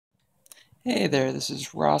Hey there, this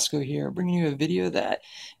is Roscoe here, bringing you a video that,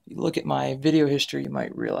 if you look at my video history, you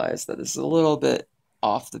might realize that this is a little bit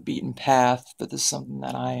off the beaten path, but this is something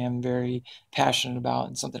that I am very passionate about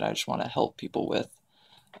and something I just want to help people with.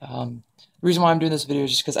 The reason why I'm doing this video is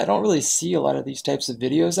just because I don't really see a lot of these types of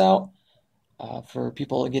videos out for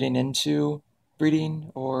people getting into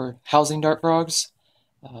breeding or housing dart frogs.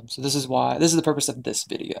 So this is the purpose of this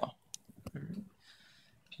video. If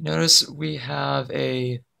you notice, we have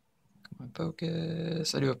a my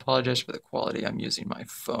focus. I do apologize for the quality. I'm using my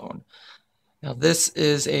phone. Now this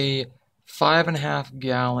is a 5.5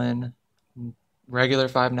 gallon, regular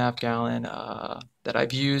 5.5 gallon that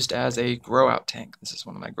I've used as a grow out tank. This is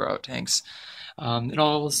one of my grow out tanks.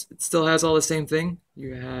 It still has all the same thing.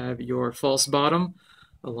 You have your false bottom,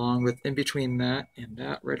 along with in between that and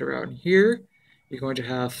that right around here, you're going to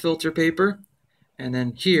have filter paper, and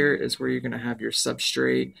then here is where you're going to have your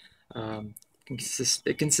substrate. Um,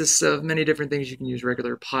 it consists of many different things. You can use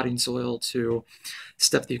regular potting soil to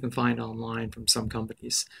stuff that you can find online from some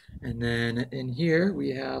companies. And then in here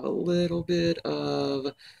we have a little bit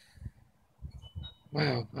of,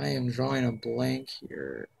 wow, I am drawing a blank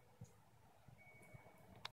here.